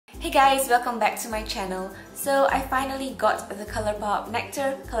guys, welcome back to my channel. So I finally got the ColourPop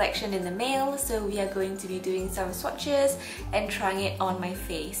Nectar collection in the mail, so we are going to be doing some swatches and trying it on my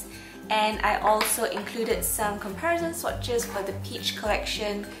face. And I also included some comparison swatches for the Peach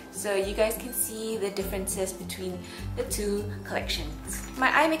collection, so you guys can see the differences between the two collections. My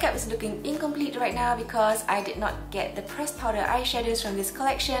eye makeup is looking incomplete right now because I did not get the pressed powder eyeshadows from this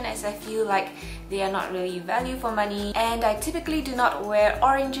collection, as I feel like they are not really value for money, and I typically do not wear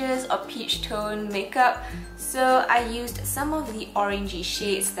oranges or peach tone makeup, so I used some of the orangey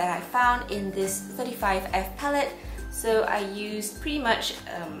shades that I found in this 35F palette. So I used pretty much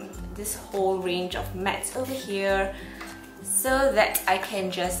this whole range of mattes over here so that I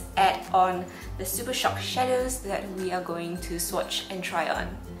can just add on the Super Shock shadows that we are going to swatch and try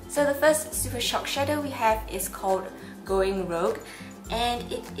on. So the first Super Shock shadow we have is called Going Rogue,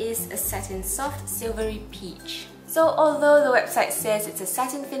 and it is a satin soft silvery peach. So although the website says it's a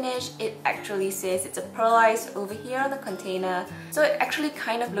satin finish, it actually says it's a pearlized over here on the container. So it actually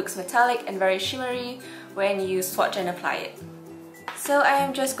kind of looks metallic and very shimmery when you swatch and apply it. So I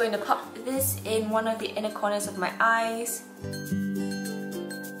am just going to pop this in one of the inner corners of my eyes.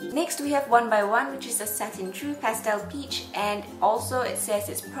 Next we have One by One, which is a satin true pastel peach, and also it says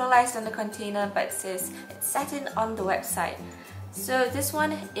it's pearlized on the container but it says it's satin on the website. So this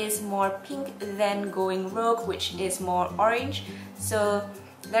one is more pink than Going Rogue, which is more orange. So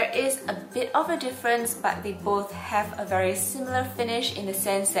there is a bit of a difference, but they both have a very similar finish in the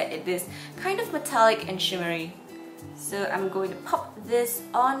sense that it is kind of metallic and shimmery. So I'm going to pop this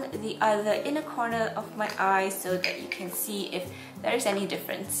on the other inner corner of my eye so that you can see if there is any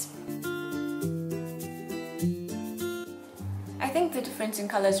difference. I think the difference in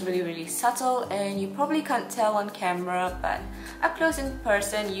color is really subtle, and you probably can't tell on camera, but up close in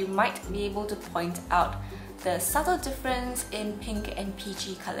person you might be able to point out the subtle difference in pink and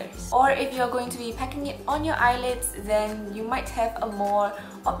peachy colors. Or if you're going to be packing it on your eyelids, then you might have a more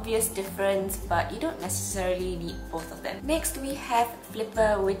obvious difference, but you don't necessarily need both of them. Next we have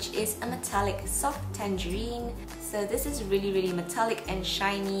Flipper, which is a metallic soft tangerine. So this is really metallic and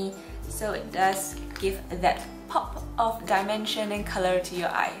shiny, so it does give that pop of dimension and color to your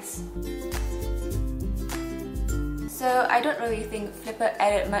eyes. So I don't really think Flipper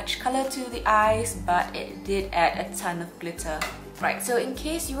added much color to the eyes, but it did add a ton of glitter. Right, so in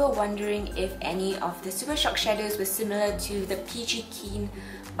case you were wondering if any of the Super Shock shadows were similar to the Peachy Keen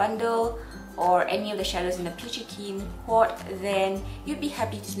bundle or any of the shadows in the Peachy Keen quad, then you'd be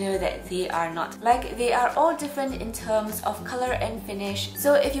happy to know that they are not. Like, they are all different in terms of color and finish.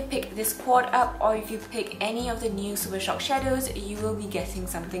 So if you pick this quad up, or if you pick any of the new Super Shock shadows, you will be getting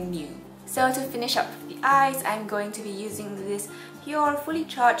something new. So to finish up the eyes, I'm going to be using this Pure Fully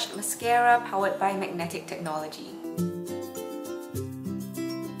Charged Mascara powered by magnetic technology.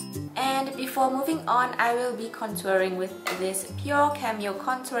 And before moving on, I will be contouring with this Pure Cameo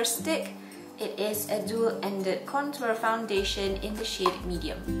Contour Stick. It is a dual-ended contour foundation in the shade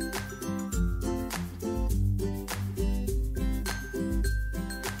Medium.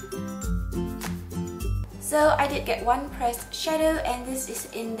 So I did get one pressed shadow, and this is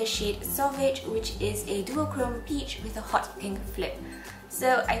in the shade SAUVAGE, which is a duochrome peach with a hot pink flip.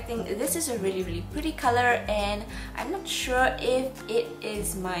 So I think this is a really pretty color, and I'm not sure if it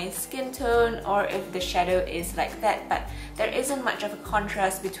is my skin tone or if the shadow is like that, but there isn't much of a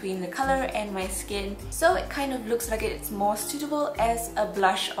contrast between the color and my skin, so it kind of looks like it's more suitable as a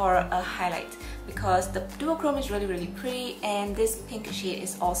blush or a highlight, because the duochrome is really pretty, and this pink shade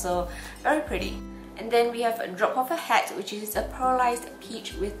is also very pretty. And then we have a Drop of a Hat, which is a pearlized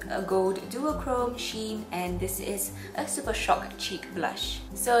peach with a gold duochrome sheen, and this is a Super Shock cheek blush.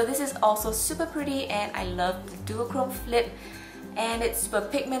 So this is also super pretty, and I love the duochrome flip, and it's super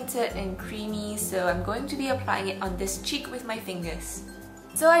pigmented and creamy, so I'm going to be applying it on this cheek with my fingers.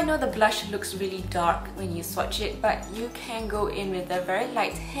 So I know the blush looks really dark when you swatch it, but you can go in with a very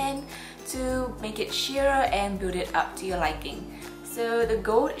light hand to make it sheerer and build it up to your liking. So the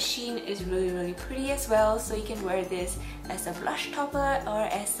gold sheen is really pretty as well, so you can wear this as a blush topper or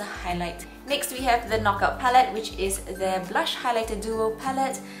as a highlight. Next we have the Knockout palette, which is the Blush Highlighter Duo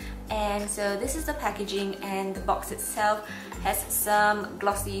palette. And so this is the packaging, and the box itself has some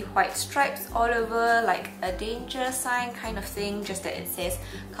glossy white stripes all over, like a danger sign kind of thing, just that it says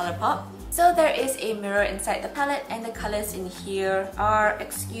ColourPop. So there is a mirror inside the palette, and the colors in here are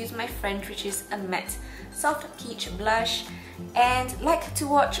Excuse My French, which is a matte soft peach blush, and Like to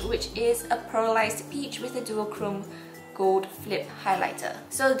Watch, which is a pearlized peach with a duochrome Gold Flip Highlighter.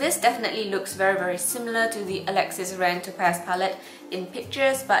 So this definitely looks very similar to the Alexis Ren Topaz palette in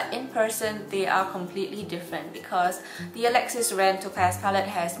pictures, but in person they are completely different because the Alexis Ren Topaz palette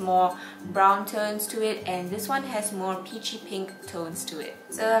has more brown tones to it and this one has more peachy pink tones to it.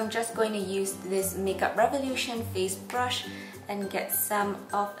 So I'm just going to use this Makeup Revolution face brush and get some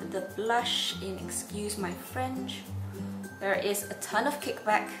of the blush in, excuse my French. There is a ton of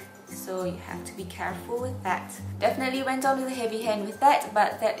kickback, so you have to be careful with that. Definitely went on with a heavy hand with that,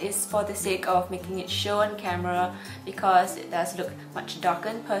 but that is for the sake of making it show on camera because it does look much darker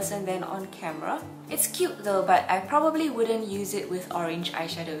in person than on camera. It's cute though, but I probably wouldn't use it with orange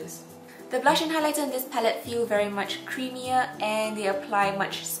eyeshadows. The blush and highlighter in this palette feel very much creamier and they apply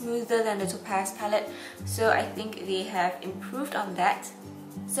much smoother than the Topaz palette, so I think they have improved on that.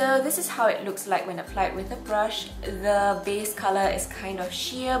 So this is how it looks like when applied with a brush. The base color is kind of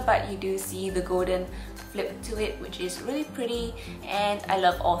sheer, but you do see the golden flip to it, which is really pretty, and I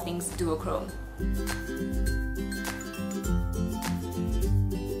love all things duochrome.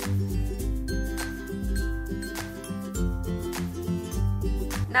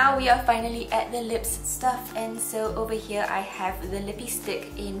 Now we are finally at the lips stuff, and so over here I have the Lippy Stick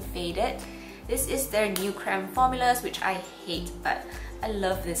in Faded. This is their new creme formulas, which I hate, but I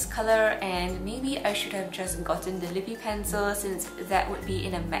love this color, and maybe I should have just gotten the Lippy pencil since that would be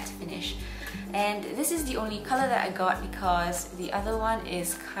in a matte finish. And this is the only color that I got because the other one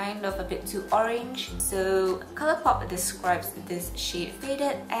is kind of a bit too orange. So ColourPop describes this shade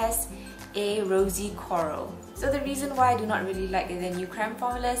Faded as a rosy coral. So the reason why I do not really like the new creme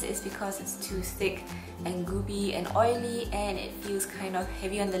formulas is because it's too thick and gooey and oily, and it feels kind of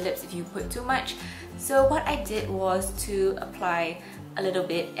heavy on the lips if you put too much. So what I did was to apply a little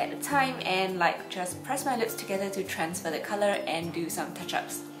bit at a time and like just press my lips together to transfer the color and do some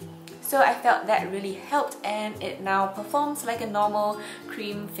touch-ups. So I felt that really helped, and it now performs like a normal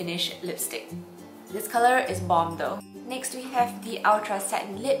cream finish lipstick. This color is bomb though. Next we have the Ultra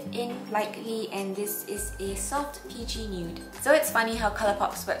Satin Lip in Lightly, and this is a soft peachy nude. So it's funny how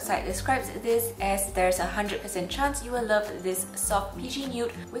ColourPop's website describes this as there's a 100% chance you will love this soft peachy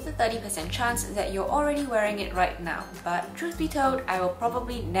nude with a 30% chance that you're already wearing it right now. But truth be told, I will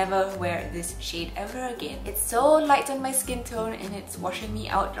probably never wear this shade ever again. It's so light on my skin tone and it's washing me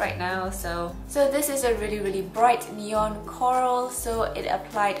out right now. So this is a really bright neon coral, so it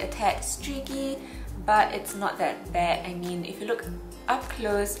applied a tad streaky, but it's not that bad. I mean, if you look up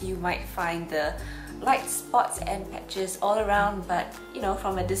close, you might find the light spots and patches all around, but you know,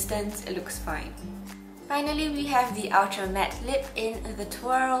 from a distance, it looks fine. Finally, we have the Ultra Matte Lip in the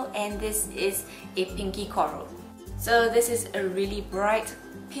TWIRL, and this is a pinky coral. So this is a really bright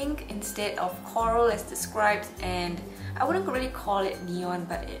pink instead of coral as described, and I wouldn't really call it neon,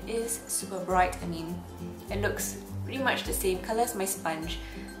 but it is super bright. I mean, it looks pretty much the same color as my sponge,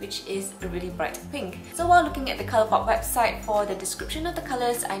 which is a really bright pink. So while looking at the ColourPop website for the description of the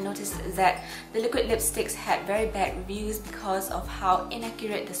colors, I noticed that the liquid lipsticks had very bad reviews because of how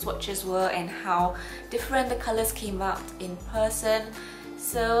inaccurate the swatches were and how different the colors came out in person.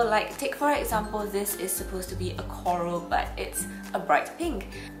 So like, take for example, this is supposed to be a coral, but it's a bright pink.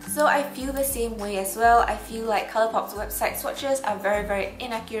 So I feel the same way as well. I feel like ColourPop's website swatches are very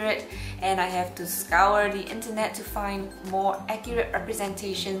inaccurate, and I have to scour the internet to find more accurate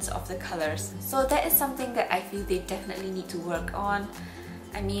representations of the colors. So that is something that I feel they definitely need to work on.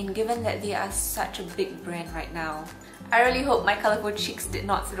 I mean, given that they are such a big brand right now. I really hope my colourful cheeks did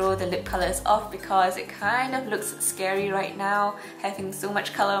not throw the lip colours off because it kind of looks scary right now, having so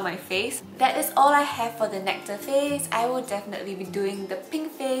much colour on my face. That is all I have for the Nectar face. I will definitely be doing the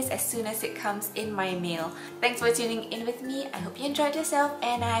pink face as soon as it comes in my mail. Thanks for tuning in with me. I hope you enjoyed yourself,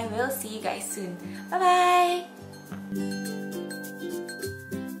 and I will see you guys soon. Bye bye!